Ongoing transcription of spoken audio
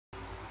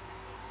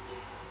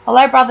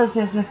Hello, brothers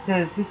and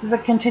sisters. This is a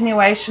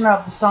continuation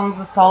of the Songs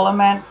of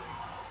Solomon.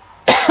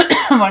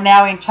 We're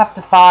now in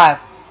chapter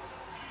 5.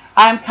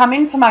 I am come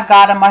into my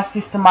garden, my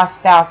sister, my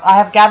spouse. I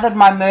have gathered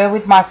my myrrh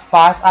with my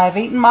spice. I have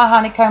eaten my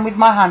honeycomb with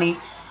my honey.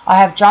 I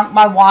have drunk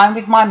my wine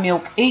with my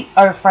milk. Eat,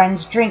 O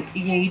friends, drink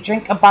ye,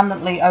 drink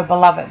abundantly, O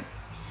beloved.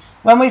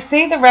 When we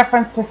see the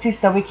reference to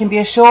sister, we can be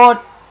assured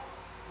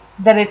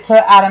that it's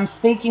her Adam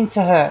speaking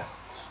to her.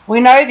 We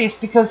know this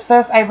because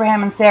first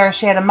Abraham and Sarah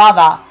shared a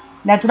mother.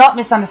 Now, do not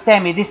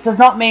misunderstand me. This does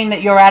not mean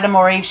that your Adam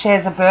or Eve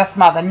shares a birth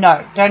mother.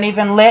 No, don't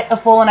even let a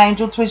fallen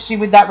angel twist you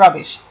with that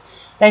rubbish.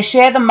 They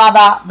share the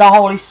mother, the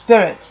Holy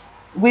Spirit,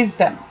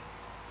 wisdom,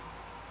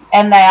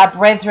 and they are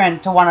brethren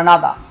to one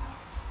another.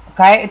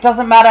 Okay, it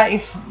doesn't matter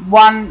if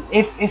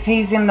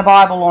he's in the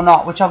Bible or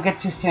not, which I'll get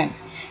to soon.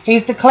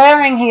 He's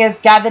declaring he has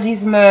gathered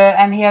his myrrh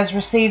and he has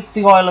received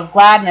the oil of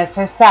gladness,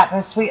 her sap,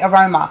 her sweet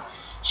aroma.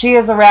 She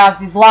has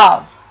aroused his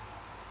love.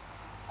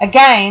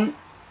 Again,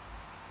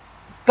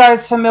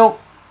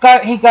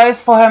 he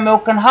goes for her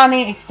milk and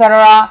honey,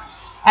 etc.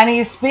 And he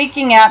is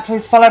speaking out to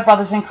his fellow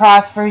brothers in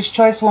Christ, for his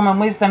choice woman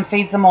wisdom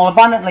feeds them all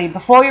abundantly.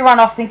 Before you run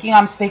off thinking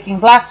I'm speaking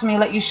blasphemy,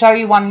 let you show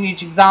you one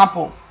huge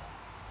example.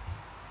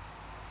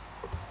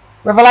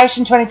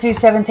 Revelation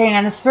 22:17,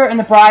 and the Spirit and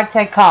the bride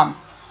say, come.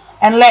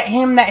 And let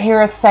him that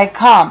heareth say,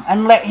 come.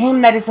 And let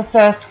him that is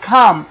athirst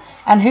come.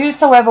 And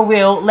whosoever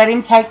will, let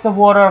him take the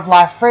water of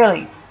life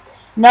freely.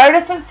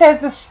 Notice it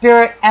says the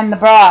Spirit and the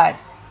bride.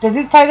 Does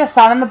it say the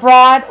Son and the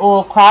bride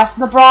or Christ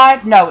and the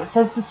bride? No, it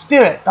says the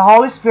Spirit, the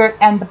Holy Spirit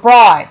and the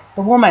bride,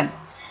 the woman.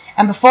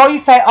 And before you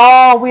say,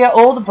 oh, we are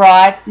all the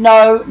bride,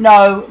 no,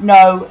 no,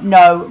 no,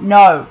 no,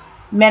 no.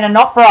 Men are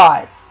not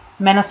brides.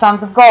 Men are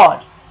sons of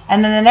God.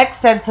 And then the next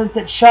sentence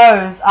it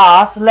shows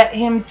us, let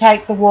him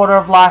take the water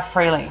of life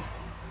freely.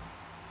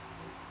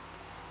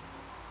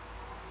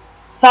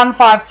 Psalm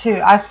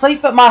 5:2, I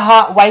sleep but my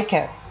heart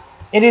waketh.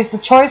 It is the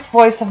choice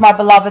voice of my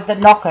beloved that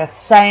knocketh,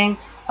 saying,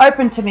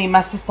 open to me,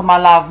 my sister, my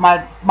love,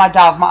 my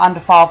dove, my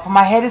undefiled, for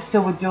my head is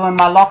filled with dew and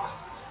my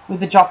locks with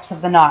the drops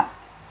of the night.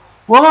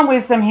 Woman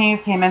wisdom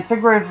hears him, and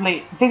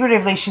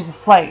figuratively she's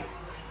asleep.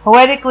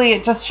 Poetically,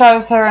 it just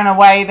shows her in a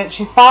way that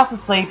she's fast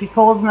asleep. He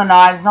calls in the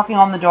night, is knocking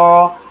on the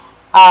door,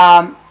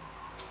 and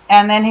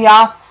then he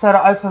asks her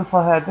to open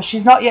for her. But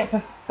she's not yet.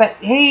 But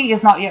he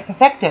is not yet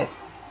perfected.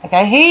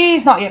 Okay,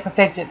 he's not yet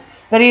perfected.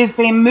 But he has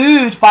been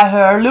moved by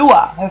her allure,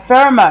 her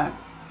pheromone.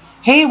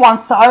 He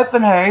wants to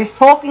open her. He's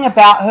talking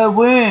about her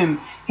womb.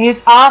 He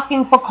is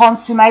asking for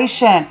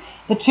consummation.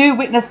 The two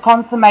witness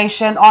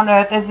consummation on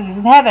earth as it is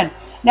in heaven.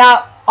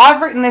 Now,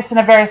 I've written this in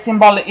a very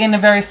symbolic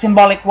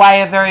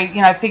way, a very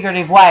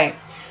figurative way.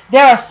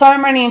 There are so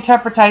many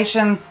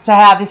interpretations to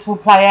how this will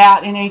play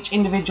out in each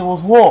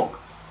individual's walk.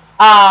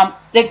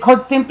 It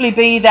could simply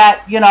be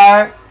that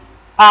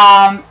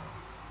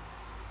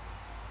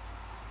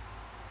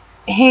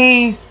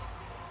he's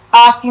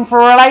asking for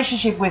a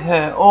relationship with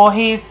her, or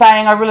he's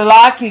saying, I really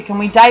like you, can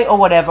we date, or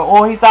whatever,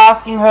 or he's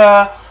asking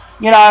her,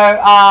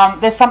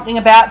 there's something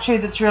about you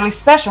that's really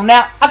special.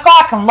 Now, a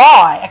guy can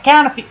lie, a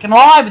counterfeit can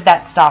lie with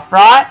that stuff,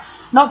 right?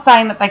 Not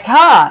saying that they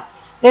can't.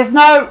 There's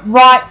no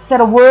right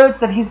set of words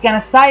that he's going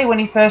to say when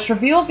he first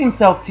reveals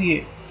himself to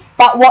you.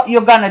 But what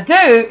you're going to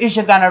do is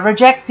you're going to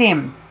reject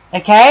him,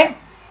 okay?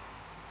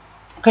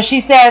 Because she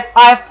says,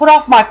 I have put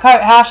off my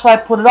coat, how shall I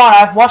put it on?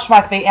 I have washed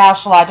my feet, how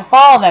shall I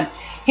defile them?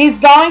 He's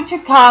going to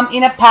come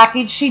in a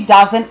package she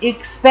doesn't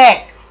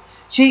expect.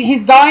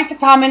 He's going to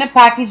come in a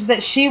package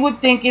that she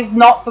would think is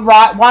not the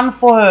right one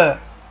for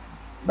her.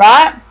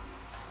 Right?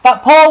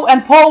 But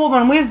poor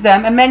woman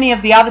wisdom, and many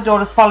of the other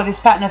daughters follow this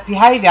pattern of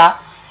behavior,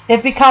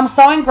 they've become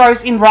so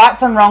engrossed in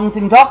rights and wrongs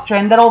in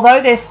doctrine that although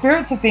their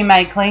spirits have been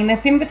made clean,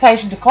 this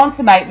invitation to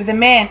consummate with a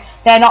man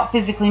they're not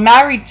physically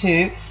married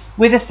to,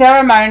 with a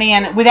ceremony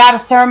and without a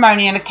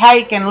ceremony and a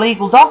cake and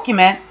legal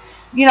document,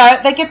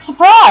 they get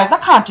surprised. I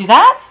can't do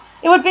that.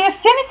 It would be a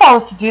sin if I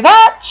was to do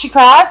that, she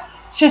cries.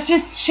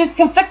 She's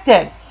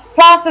conflicted.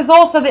 Plus, there's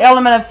also the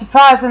element of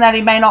surprise in that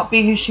he may not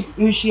be who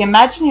she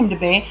imagined him to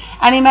be,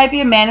 and he may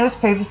be a man who has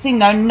previously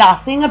known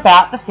nothing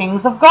about the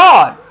things of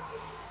God.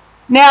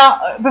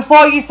 Now,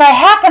 before you say,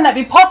 how can that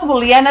be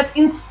possible, Leanne? That's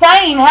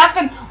insane.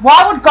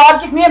 Why would God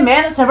give me a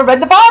man that's never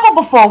read the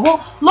Bible before?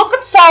 Well, look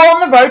at Saul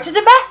on the road to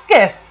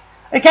Damascus.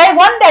 Okay,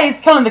 one day he's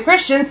killing the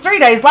Christians, 3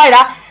 days later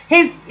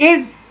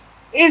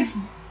he's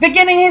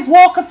beginning his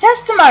walk of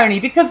testimony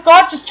because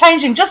God just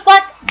changed him just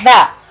like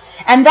that.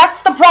 And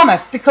that's the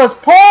promise, because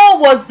Paul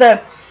was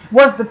the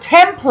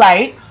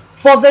template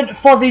for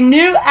the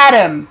new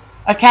Adam.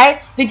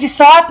 Okay, the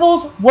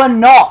disciples were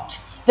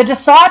not. The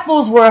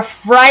disciples were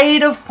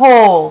afraid of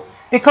Paul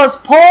because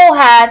Paul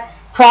had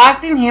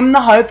Christ in him,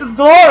 the hope of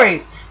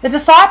glory. The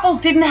disciples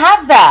didn't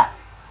have that.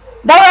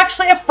 They were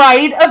actually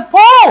afraid of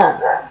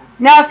Paul.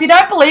 Now, if you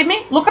don't believe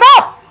me, look it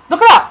up.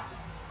 Look it up.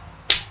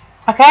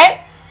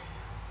 Okay?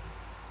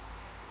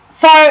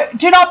 So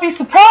do not be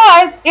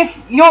surprised if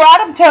your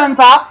Adam turns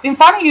up in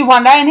front of you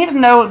one day and he doesn't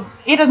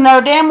know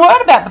a damn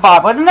word about the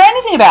Bible. He doesn't know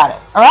anything about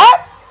it. All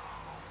right?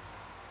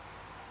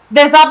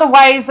 there's other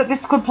ways that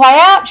this could play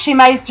out. She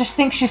may just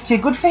think she's too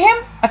good for him.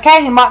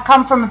 Okay, he might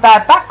come from a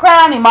bad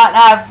background. He might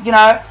have, you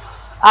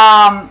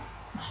know,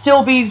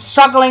 still be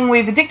struggling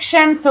with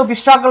addiction, still be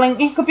struggling.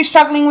 He could be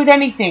struggling with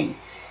anything.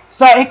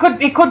 So he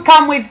could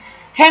come with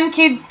 10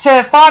 kids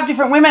to 5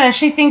 different women, and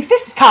she thinks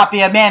this can't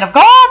be a man of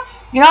God.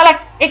 You know,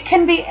 like, it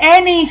can be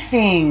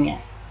anything.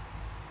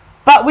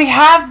 But we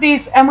have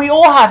this, and we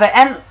all have it.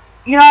 And,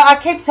 you know, I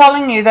keep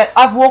telling you that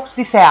I've walked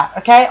this out,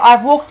 okay?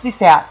 I've walked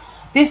this out.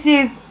 This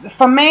is,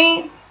 for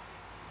me,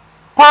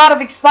 part of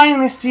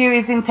explaining this to you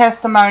is in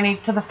testimony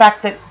to the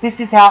fact that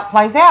this is how it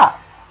plays out,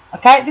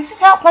 okay? This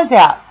is how it plays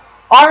out.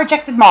 I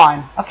rejected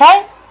mine,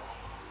 okay?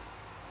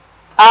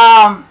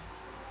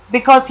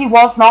 Because he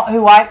was not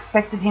who I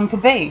expected him to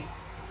be.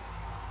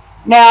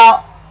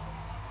 Now,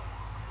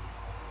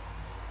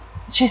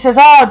 she says,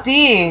 oh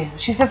dear,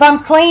 she says,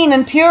 I'm clean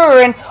and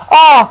pure, and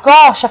oh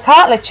gosh, I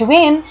can't let you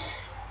in.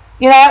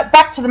 You know,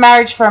 back to the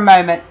marriage for a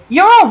moment.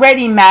 You're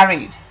already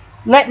married.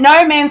 Let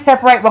no man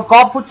separate what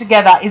God put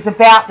together is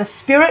about the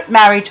spirit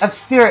marriage of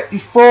spirit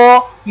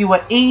before you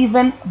were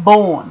even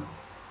born.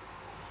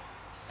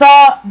 So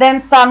then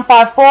Psalm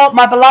 5:4,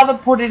 my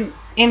beloved put in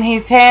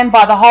his hand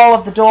by the hole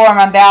of the door, and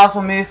my bowels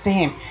were moved for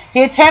him.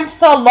 He attempts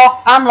to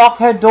unlock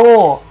her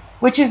door,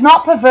 which is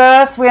not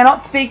perverse. We are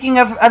not speaking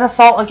of an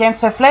assault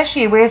against her flesh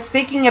here. We are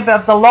speaking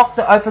about the lock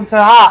that opens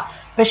her heart.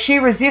 But she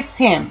resists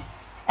him,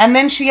 and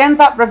then she ends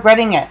up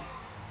regretting it.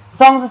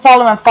 Songs of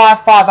Solomon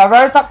 5:5. I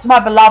rose up to my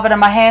beloved, and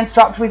my hands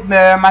dropped with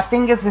myrrh, and my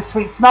fingers with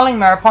sweet-smelling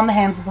myrrh upon the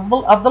handles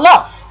of the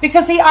lock.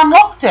 Because he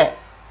unlocked it.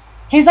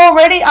 He's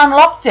already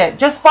unlocked it.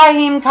 Just by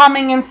him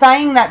coming and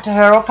saying that to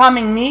her, or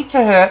coming near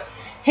to her,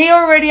 he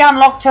already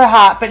unlocked her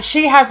heart, but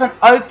she hasn't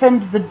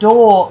opened the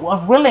door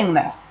of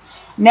willingness.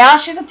 Now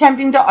she's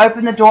attempting to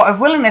open the door of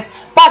willingness.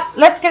 But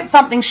let's get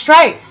something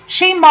straight.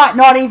 She might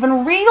not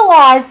even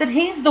realize that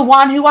he's the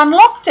one who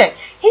unlocked it.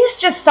 He's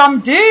just some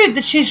dude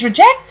that she's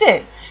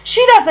rejected.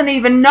 She doesn't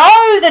even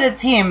know that it's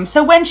him.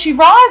 So when she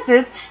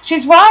rises,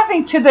 she's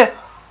rising to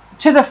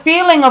the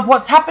feeling of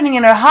what's happening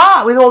in her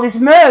heart with all this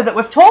myrrh that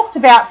we've talked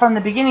about from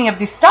the beginning of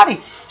this study.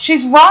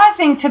 She's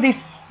rising to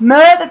this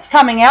myrrh that's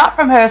coming out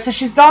from her. So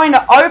she's going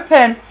to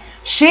open.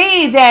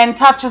 She then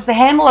touches the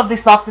handle of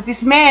this lock that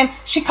this man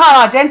she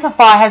can't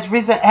identify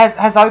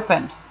has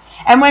opened.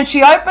 And when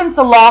she opens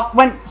the lock,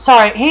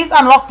 he's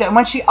unlocked it. And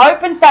when she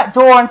opens that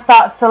door and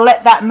starts to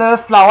let that myrrh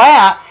flow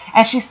out,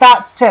 and she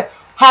starts to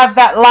have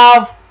that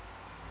love,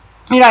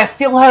 you know,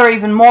 fill her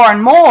even more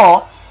and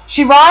more,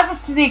 she rises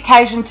to the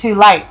occasion too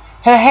late.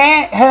 Her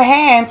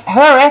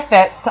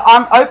efforts to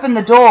open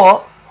the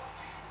door,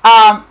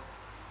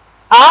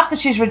 after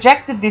she's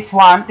rejected this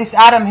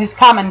Adam who's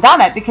come and done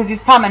it, because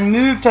he's come and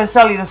moved her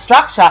cellular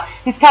structure,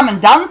 he's come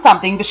and done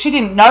something, but she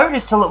didn't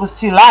notice till it was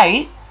too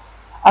late,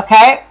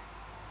 okay?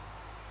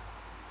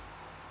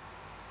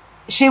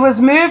 She was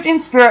moved in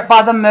spirit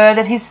by the myrrh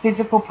that his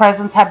physical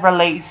presence had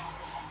released.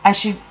 And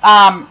she,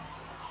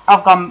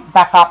 I've gone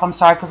back up, I'm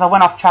sorry, because I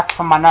went off track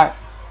from my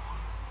notes.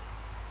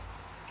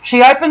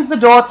 She opens the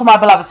door to my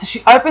beloved. So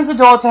she opens the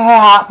door to her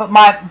heart, but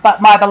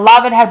my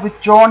beloved had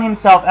withdrawn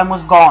himself and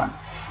was gone.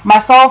 My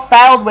soul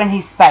failed when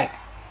he spake.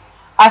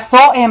 I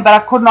sought him, but I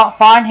could not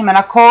find him, and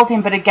I called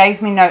him, but he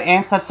gave me no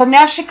answer. So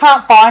now she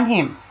can't find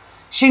him.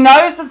 She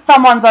knows that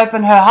someone's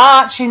opened her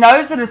heart. She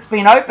knows that it's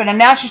been opened, and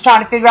now she's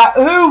trying to figure out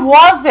who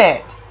was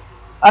it.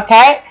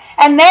 Okay?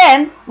 And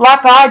then,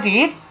 like I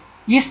did,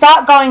 you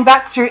start going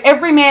back through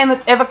every man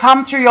that's ever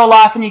come through your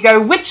life, and you go,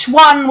 which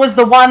one was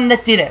the one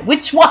that did it?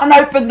 Which one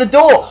opened the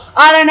door?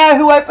 I don't know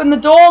who opened the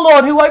door,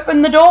 Lord. Who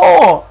opened the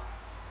door?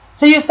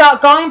 So you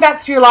start going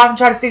back through your life and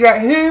try to figure out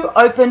who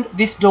opened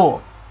this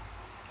door.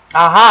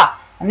 Aha.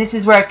 And this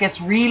is where it gets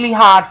really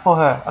hard for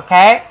her,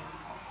 okay?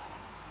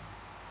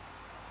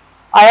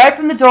 I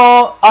opened the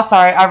door. Oh,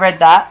 sorry, I read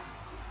that.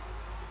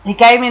 He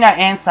gave me no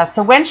answer.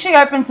 So when she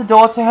opens the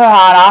door to her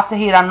heart after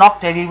he had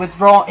unlocked it, he'd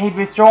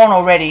withdrawn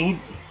already.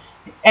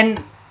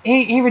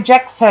 He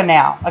rejects her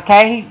now,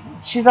 okay?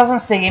 She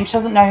doesn't see him. She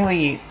doesn't know who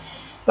he is.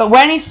 But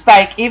when he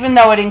spake, even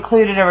though it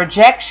included a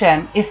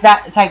rejection, if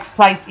that takes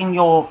place in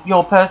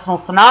your personal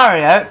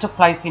scenario, it took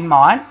place in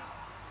mine.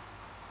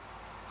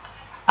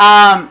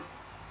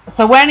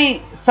 So when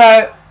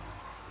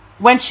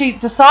she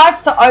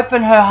decides to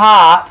open her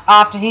heart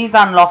after he's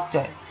unlocked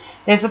it,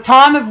 there's a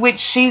time of which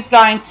she's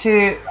going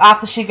to,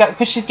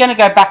 because she's going to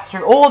go back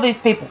through all these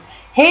people.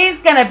 He's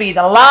going to be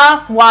the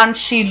last one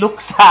she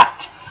looks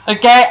at.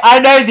 Okay, I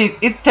know this.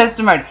 It's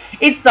testimony.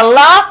 It's the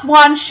last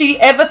one she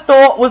ever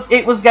thought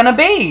it was going to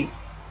be.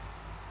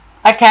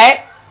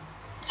 Okay,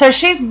 so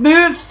she's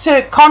moved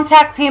to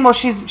contact him, or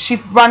she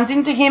runs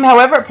into him,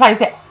 however it plays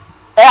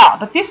out.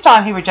 But this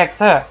time he rejects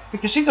her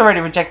because she's already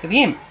rejected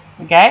him.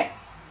 Okay,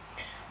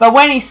 but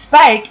when he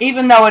spake,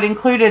 even though it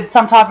included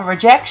some type of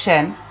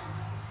rejection,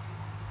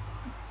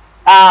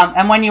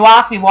 and when you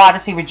ask me why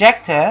does he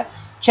reject her,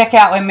 check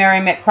out when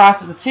Mary met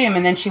Christ at the tomb,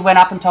 and then she went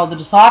up and told the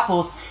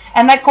disciples,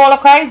 and they call her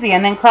crazy,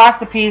 and then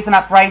Christ appears and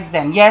upbraids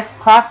them. Yes,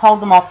 Christ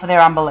told them off for their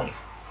unbelief.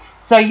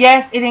 So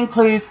yes, it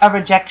includes a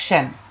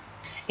rejection.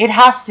 It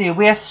has to.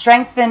 We are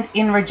strengthened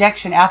in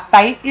rejection. Our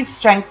faith is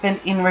strengthened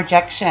in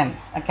rejection.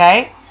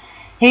 Okay?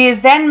 He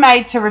is then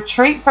made to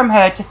retreat from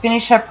her to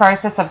finish her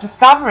process of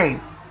discovery.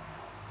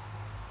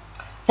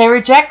 So he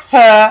rejects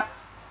her,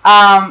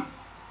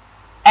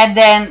 and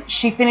then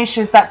she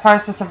finishes that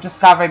process of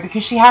discovery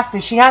because she has to.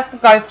 She has to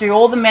go through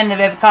all the men that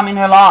have ever come in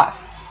her life,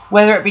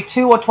 whether it be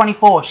 2 or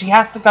 24. She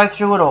has to go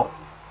through it all.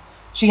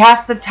 She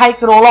has to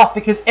take it all off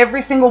because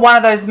every single one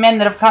of those men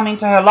that have come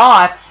into her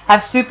life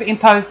have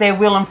superimposed their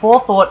will and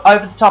forethought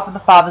over the top of the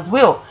Father's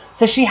will.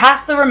 So she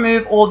has to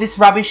remove all this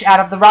rubbish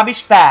out of the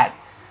rubbish bag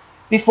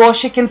before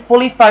she can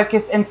fully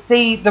focus and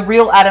see the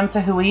real Adam for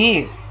who he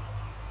is.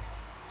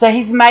 So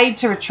he's made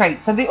to retreat.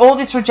 So all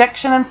this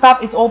rejection and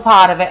stuff, it's all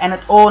part of it and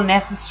it's all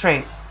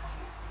necessary.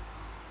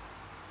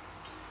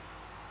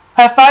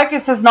 Her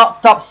focus has not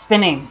stopped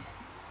spinning.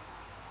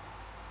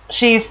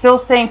 She is still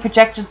seeing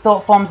projected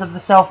thought forms of the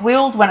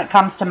self-willed when it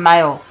comes to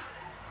males.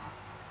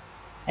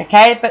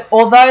 Okay, but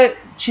although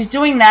she's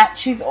doing that,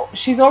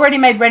 she's already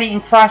made ready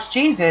in Christ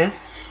Jesus.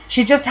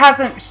 She just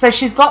hasn't. So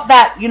she's got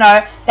that, you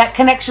know, that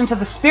connection to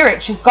the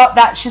Spirit. She's got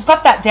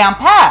that down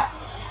pat.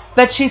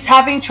 But she's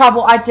having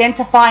trouble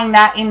identifying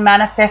that in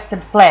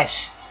manifested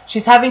flesh.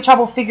 She's having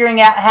trouble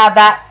figuring out how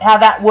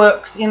that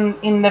works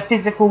in the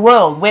physical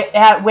world.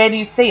 Where do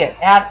you see it?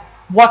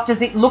 What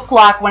does it look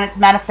like when it's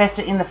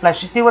manifested in the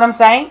flesh? You see what I'm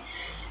saying?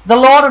 The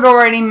Lord had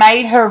already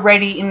made her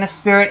ready in the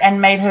Spirit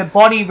and made her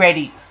body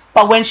ready.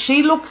 But when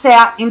she looks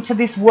out into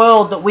this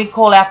world that we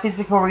call our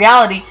physical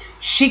reality,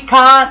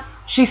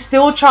 she's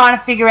still trying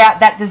to figure out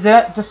that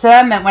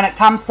discernment when it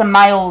comes to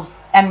males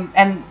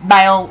and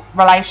male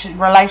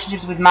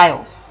relationships with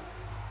males.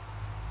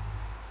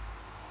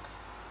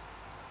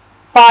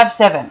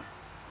 5:7.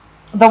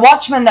 The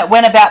watchmen that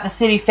went about the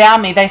city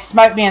found me. They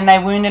smote me and they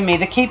wounded me.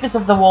 The keepers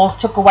of the walls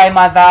took away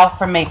my veil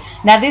from me.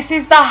 Now this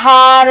is the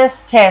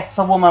hardest test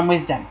for woman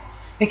wisdom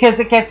because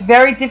it gets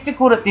very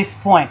difficult at this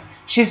point.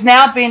 She's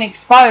now been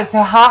exposed.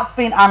 Her heart's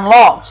been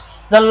unlocked.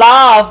 The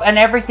love and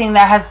everything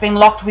that has been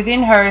locked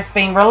within her is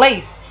being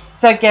released.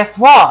 So guess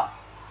what?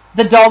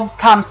 The dogs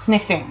come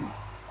sniffing.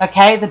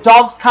 Okay? The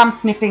dogs come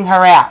sniffing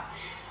her out.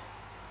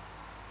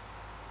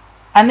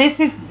 And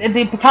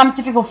it becomes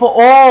difficult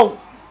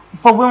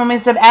for women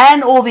wisdom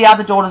and all the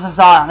other daughters of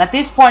Zion. At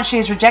this point, she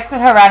has rejected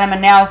her Adam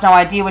and now has no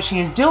idea what she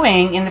is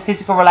doing in the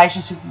physical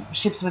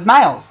relationships with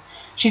males.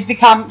 She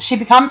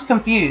becomes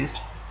confused.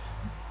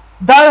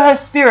 Though her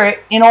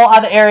spirit in all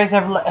other areas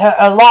of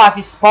her life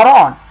is spot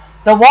on,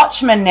 the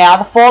watchmen now,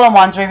 the fallen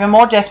ones, are even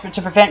more desperate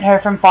to prevent her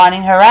from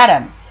finding her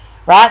Adam.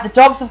 Right? The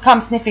dogs have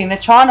come sniffing. They're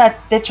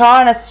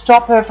trying to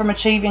stop her from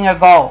achieving her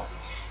goal.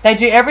 They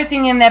do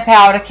everything in their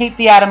power to keep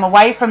the Adam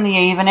away from the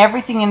Eve and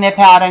everything in their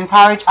power to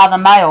encourage other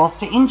males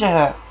to injure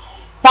her.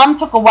 Some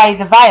took away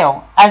the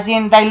veil, as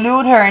in they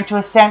lured her into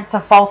a sense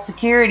of false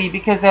security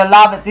because her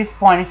love at this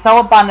point is so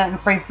abundant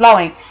and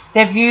free-flowing,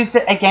 they've used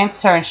it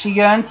against her and she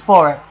yearns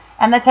for it,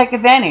 and they take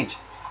advantage.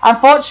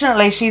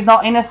 Unfortunately, she's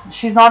not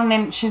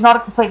a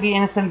completely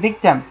innocent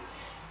victim.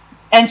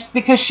 And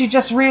because she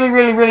just really,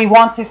 really, really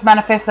wants this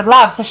manifested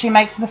love, so she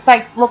makes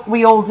mistakes. Look,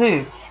 we all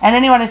do. And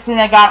anyone who's sitting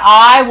there going,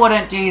 I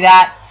wouldn't do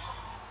that.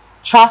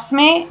 Trust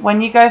me, when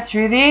you go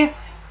through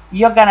this,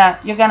 you're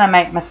gonna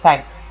make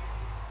mistakes.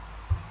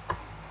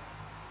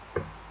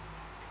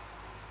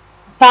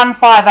 Psalm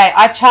 5:8.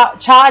 I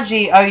charge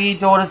ye, O ye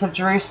daughters of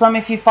Jerusalem,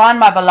 if you find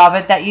my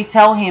beloved, that you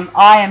tell him,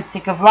 I am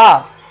sick of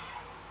love.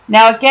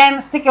 Now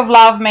again, sick of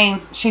love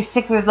means she's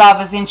sick with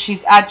love, as in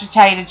she's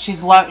agitated,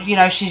 she's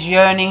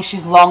yearning,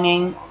 she's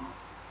longing,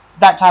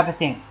 that type of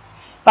thing.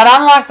 But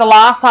unlike the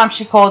last time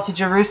she called to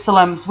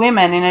Jerusalem's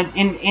women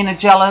in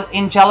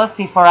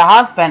jealousy for her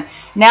husband,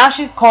 now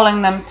she's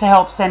calling them to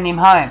help send him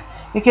home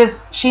because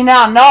she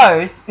now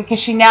knows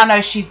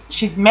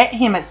she's met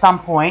him at some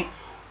point,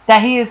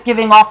 that he is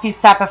giving off his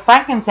sap of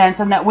frankincense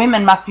and that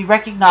women must be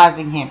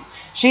recognizing him.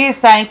 She is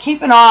saying,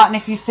 keep an eye out, and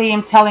if you see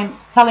him, tell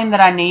him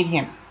that I need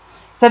him.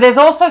 So there's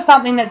also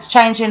something that's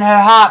changed in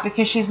her heart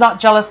because she's not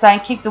jealous saying,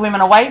 keep the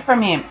women away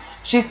from him.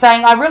 She's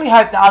saying, I really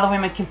hope that other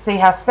women can see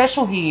how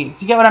special he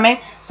is. You get what I mean?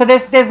 So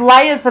there's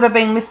layers that are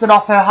being lifted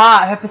off her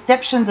heart. Her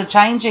perceptions are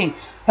changing.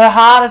 Her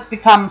heart has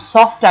become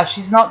softer.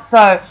 She's not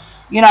so,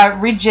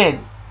 rigid.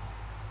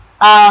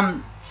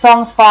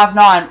 Songs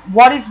 5:9.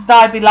 What is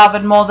thy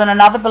beloved more than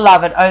another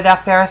beloved, O thou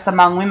fairest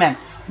among women?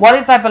 What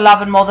is thy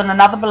beloved more than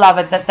another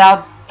beloved, that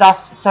thou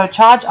dost so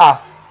charge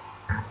us?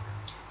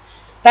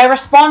 They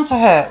respond to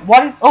her,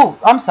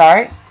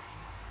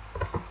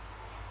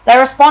 They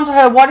respond to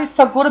her, what is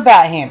so good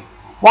about him?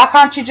 Why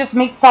can't you just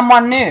meet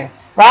someone new?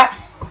 Right?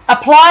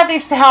 Apply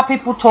this to how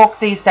people talk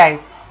these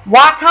days.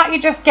 Why can't you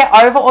just get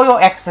over all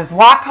your exes?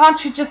 Why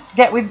can't you just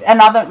get with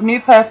another new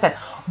person?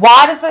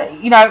 Why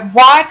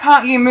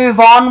can't you move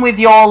on with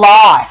your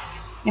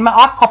life?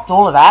 I copped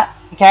all of that,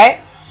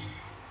 okay?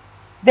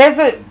 There's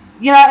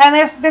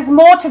there's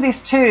more to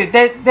this too.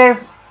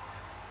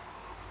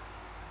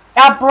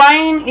 Our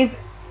brain is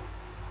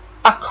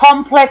a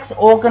complex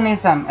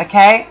organism,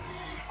 okay?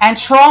 And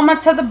trauma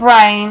to the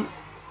brain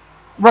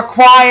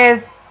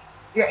requires,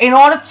 in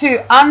order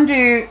to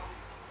undo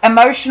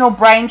emotional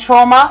brain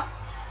trauma,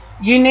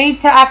 you need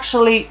to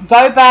actually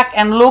go back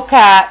and look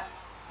at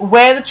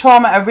where the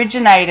trauma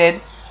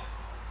originated,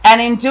 and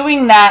in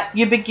doing that,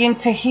 you begin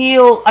to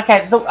heal.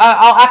 Okay,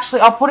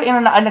 I'll put it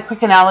in a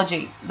quick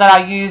analogy that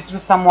I used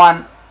with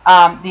someone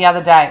the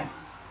other day.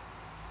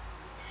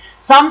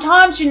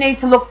 Sometimes you need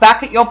to look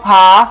back at your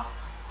past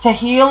to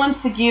heal and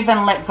forgive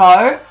and let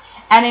go.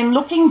 And in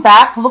looking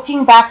back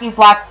is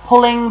like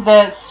pulling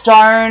the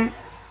stone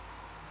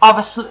of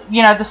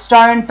the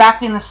stone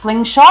back in the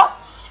slingshot.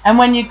 And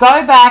when you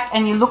go back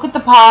and you look at the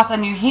past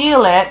and you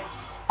heal it,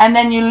 and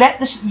then you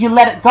let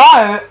it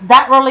go,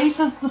 that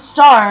releases the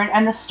stone,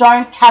 and the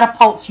stone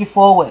catapults you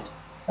forward.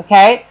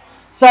 Okay,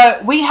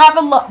 so we have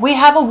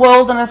a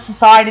world and a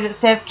society that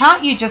says,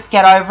 can't you just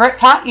get over it?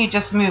 Can't you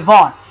just move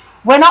on?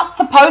 We're not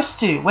supposed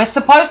to. We're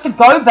supposed to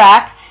go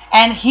back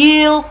and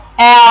heal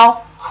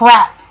our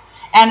crap.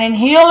 And in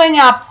healing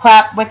our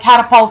crap, we're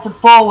catapulted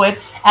forward,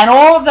 and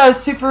all of those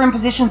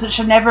superimpositions that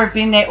should never have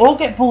been there all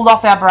get pulled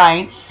off our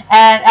brain,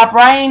 and our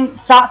brain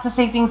starts to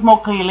see things more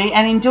clearly,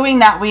 and in doing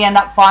that, we end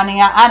up finding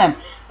our Adam.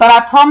 But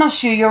I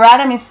promise you, your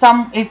Adam is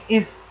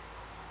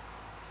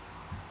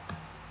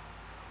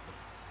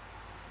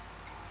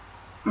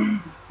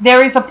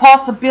there is a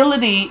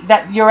possibility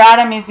that your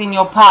Adam is in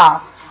your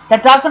past.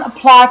 That doesn't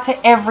apply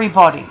to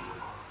everybody.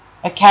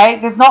 Okay?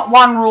 There's not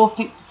one rule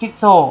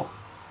fits all.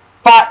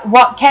 But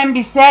what can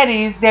be said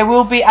is there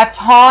will be a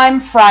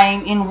time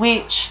frame in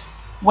which,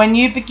 when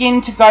you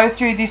begin to go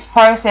through this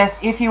process,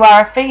 if you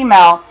are a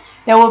female,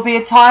 there will be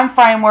a time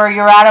frame where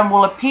your Adam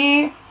will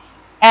appear,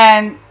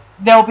 and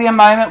there will be a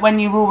moment when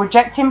you will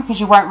reject him because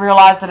you won't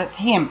realize that it's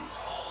him.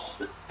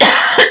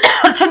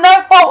 To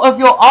no fault of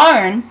your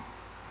own,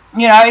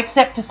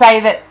 except to say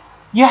that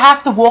you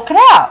have to walk it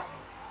out.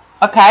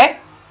 Okay?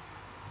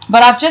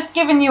 But I've just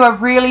given you a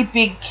really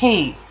big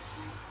key.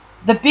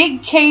 The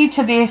big key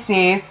to this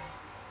is,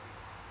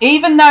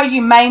 even though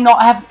you may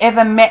not have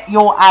ever met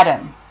your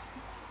Adam,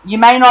 you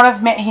may not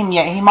have met him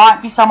yet, he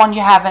might be someone you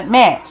haven't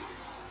met,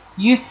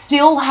 you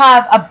still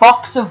have a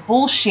box of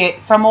bullshit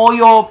from all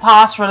your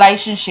past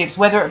relationships,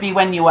 whether it be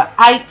when you were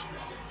 8,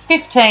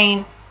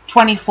 15,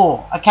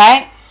 24,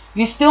 okay?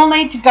 You still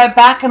need to go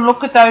back and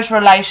look at those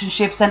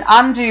relationships and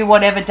undo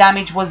whatever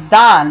damage was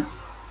done,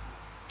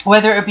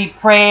 whether it be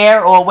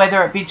prayer or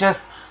whether it be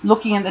just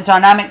looking at the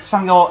dynamics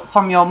from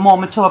your more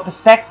mature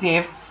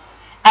perspective.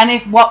 And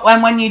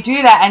when you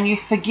do that and you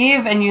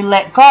forgive and you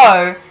let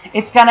go,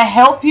 it's going to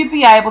help you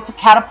be able to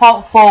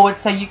catapult forward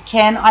so you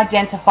can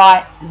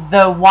identify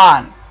the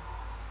one.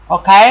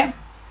 Okay?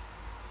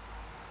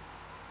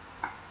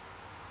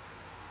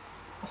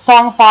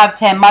 Song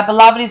 510. My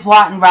beloved is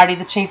white and ruddy,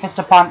 the chiefest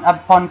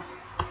the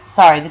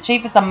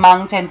chiefest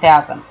among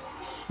 10,000.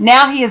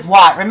 Now he is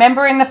white.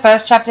 Remember in the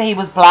first chapter he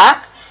was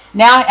black?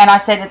 Now, and I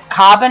said it's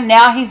carbon.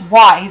 Now he's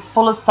white. He's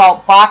full of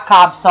salt,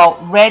 bicarb salt.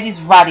 Red is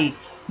ruddy,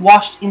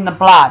 washed in the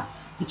blood.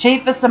 The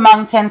chiefest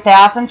among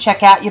 10,000.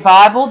 Check out your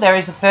Bible. There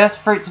is the first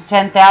fruits of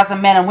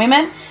 10,000 men and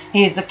women.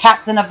 He is the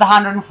captain of the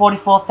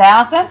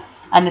 144,000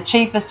 and the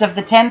chiefest of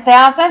the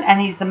 10,000, and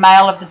he's the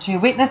male of the 2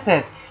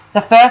 witnesses.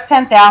 The first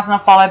 10,000 are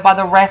followed by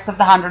the rest of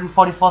the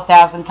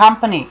 144,000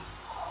 company.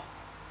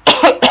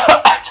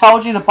 I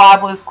told you the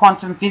Bible is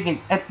quantum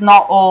physics. It's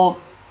not all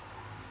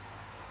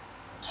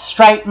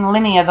straight and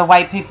linear the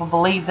way people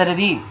believe that it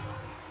is.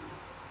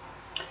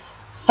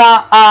 So,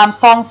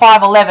 Song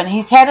 511.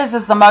 His head is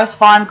as the most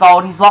fine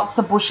gold, his locks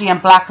are bushy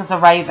and black as a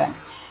raven.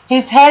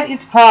 His head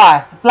is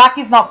prized. Black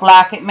is not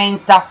black, it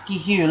means dusky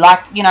hue,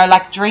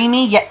 like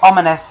dreamy yet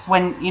ominous,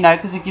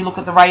 because if you look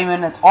at the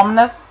raven, it's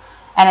ominous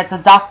and it's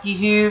a dusky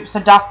hue, so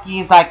dusky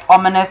is like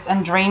ominous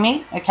and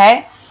dreamy.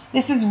 Okay,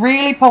 this is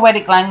really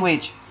poetic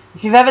language.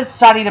 If you've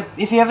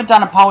ever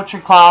done a poetry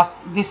class,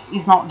 this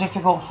is not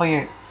difficult for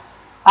you.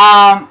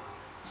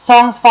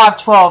 Songs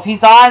 512.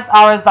 His eyes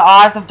are as the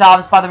eyes of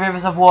doves by the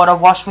rivers of water,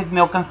 washed with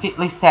milk and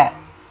fitly set.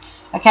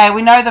 Okay,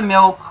 we know the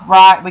milk,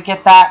 right? We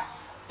get that.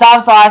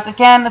 Dove's eyes,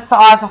 again, that's the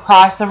eyes of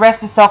Christ. The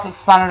rest is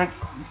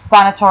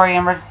self-explanatory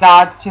in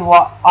regards to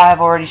what I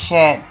have already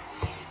shared.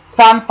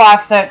 Psalm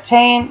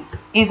 513.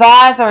 His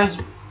eyes are as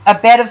a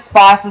bed of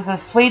spices,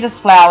 as sweet as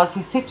flowers.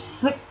 His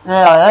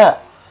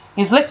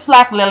lips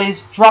like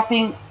lilies,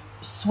 dropping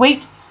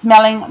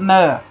sweet-smelling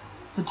myrrh.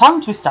 It's a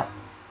tongue twister.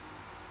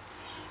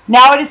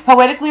 Now it is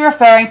poetically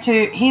referring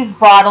to his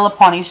bridle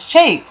upon his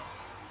cheeks,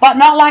 but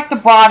not like the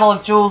bridle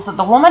of jewels that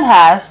the woman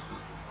has,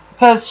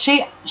 because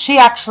she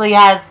actually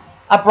has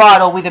a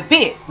bridle with a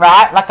bit,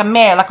 right? Like a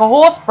mare, like a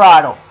horse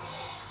bridle.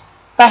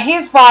 But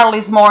his bridle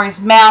is more, his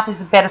mouth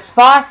is a bed of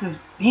spices.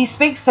 He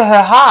speaks to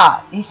her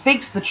heart. He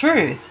speaks the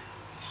truth.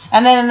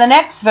 And then in the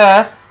next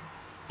verse,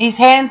 his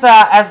hands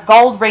are as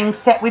gold rings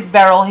set with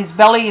beryl. His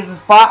belly is as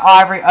bright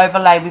ivory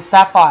overlaid with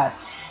sapphires.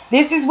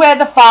 This is where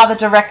the father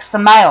directs the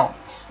male.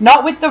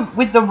 Not with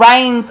the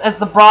reins as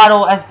the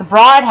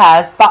bride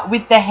has, but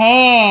with the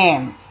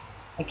hands.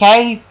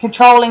 Okay, he's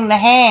controlling the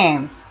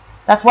hands.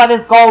 That's why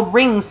there's gold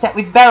rings set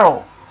with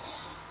beryl.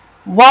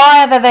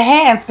 Why are there the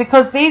hands?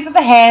 Because these are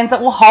the hands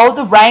that will hold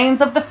the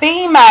reins of the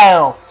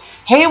female.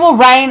 He will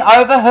reign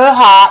over her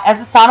heart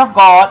as a son of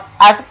God,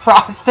 as a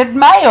Christed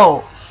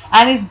male.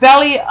 And his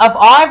belly of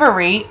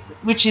ivory,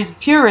 which is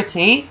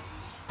purity,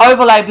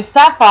 overlaid with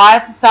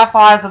sapphires, the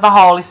sapphires of the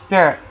Holy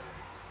Spirit.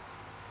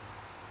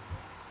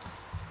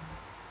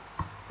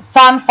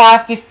 Psalm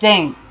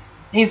 5:15.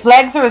 His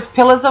legs are as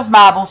pillars of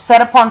marble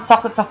set upon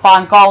sockets of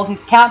fine gold.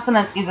 His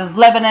countenance is as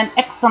Lebanon,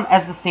 excellent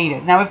as the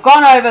cedars. Now we've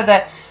gone over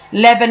that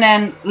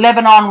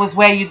Lebanon was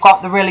where you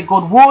got the really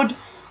good wood.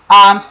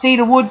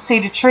 Cedar wood,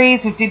 cedar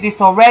trees, we did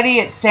this already.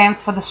 It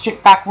stands for the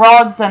stripped back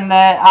rods and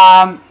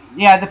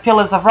the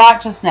pillars of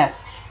righteousness.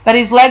 But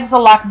his legs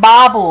are like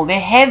marble. They're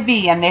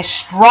heavy and they're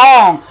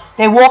strong.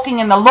 They're walking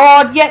in the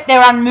Lord, yet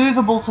they're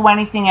unmovable to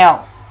anything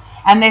else.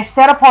 And they're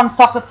set upon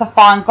sockets of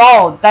fine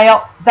gold.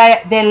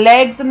 Their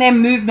legs and their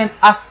movements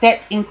are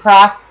set in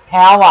Christ's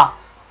power.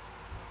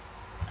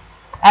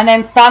 And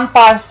then Psalm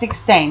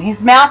 5:16.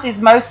 His mouth is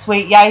most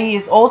sweet, yea, he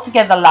is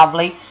altogether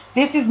lovely.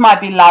 This is my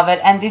beloved,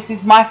 and this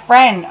is my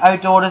friend, O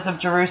daughters of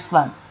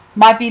Jerusalem.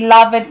 My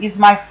beloved is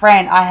my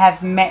friend. I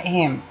have met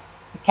him.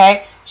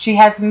 Okay? She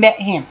has met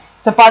him.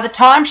 So by the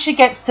time she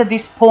gets to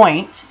this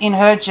point in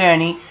her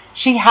journey,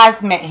 she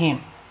has met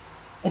him.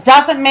 It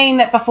doesn't mean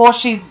that before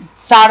she's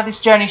started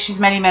this journey, she's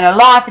met him in her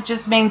life. It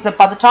just means that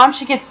by the time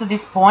she gets to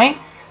this point,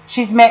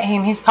 she's met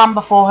him. He's come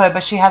before her,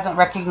 but she hasn't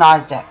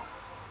recognized it.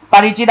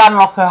 But he did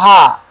unlock her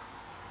heart.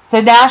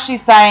 So now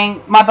she's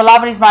saying, my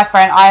beloved is my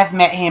friend, I have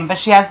met him. But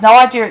she has no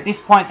idea at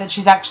this point that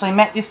she's actually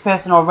met this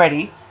person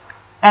already.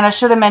 And I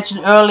should have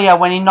mentioned earlier,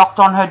 when he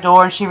knocked on her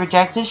door and she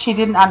rejected, she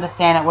didn't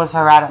understand it was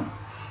her Adam.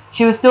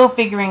 She was still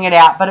figuring it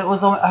out, but it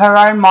was her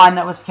own mind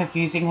that was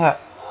confusing her.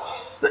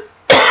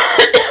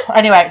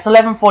 Anyway, it's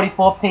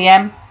 11:44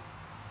 p.m.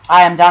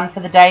 I am done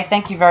for the day.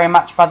 Thank you very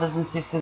much, brothers and sisters.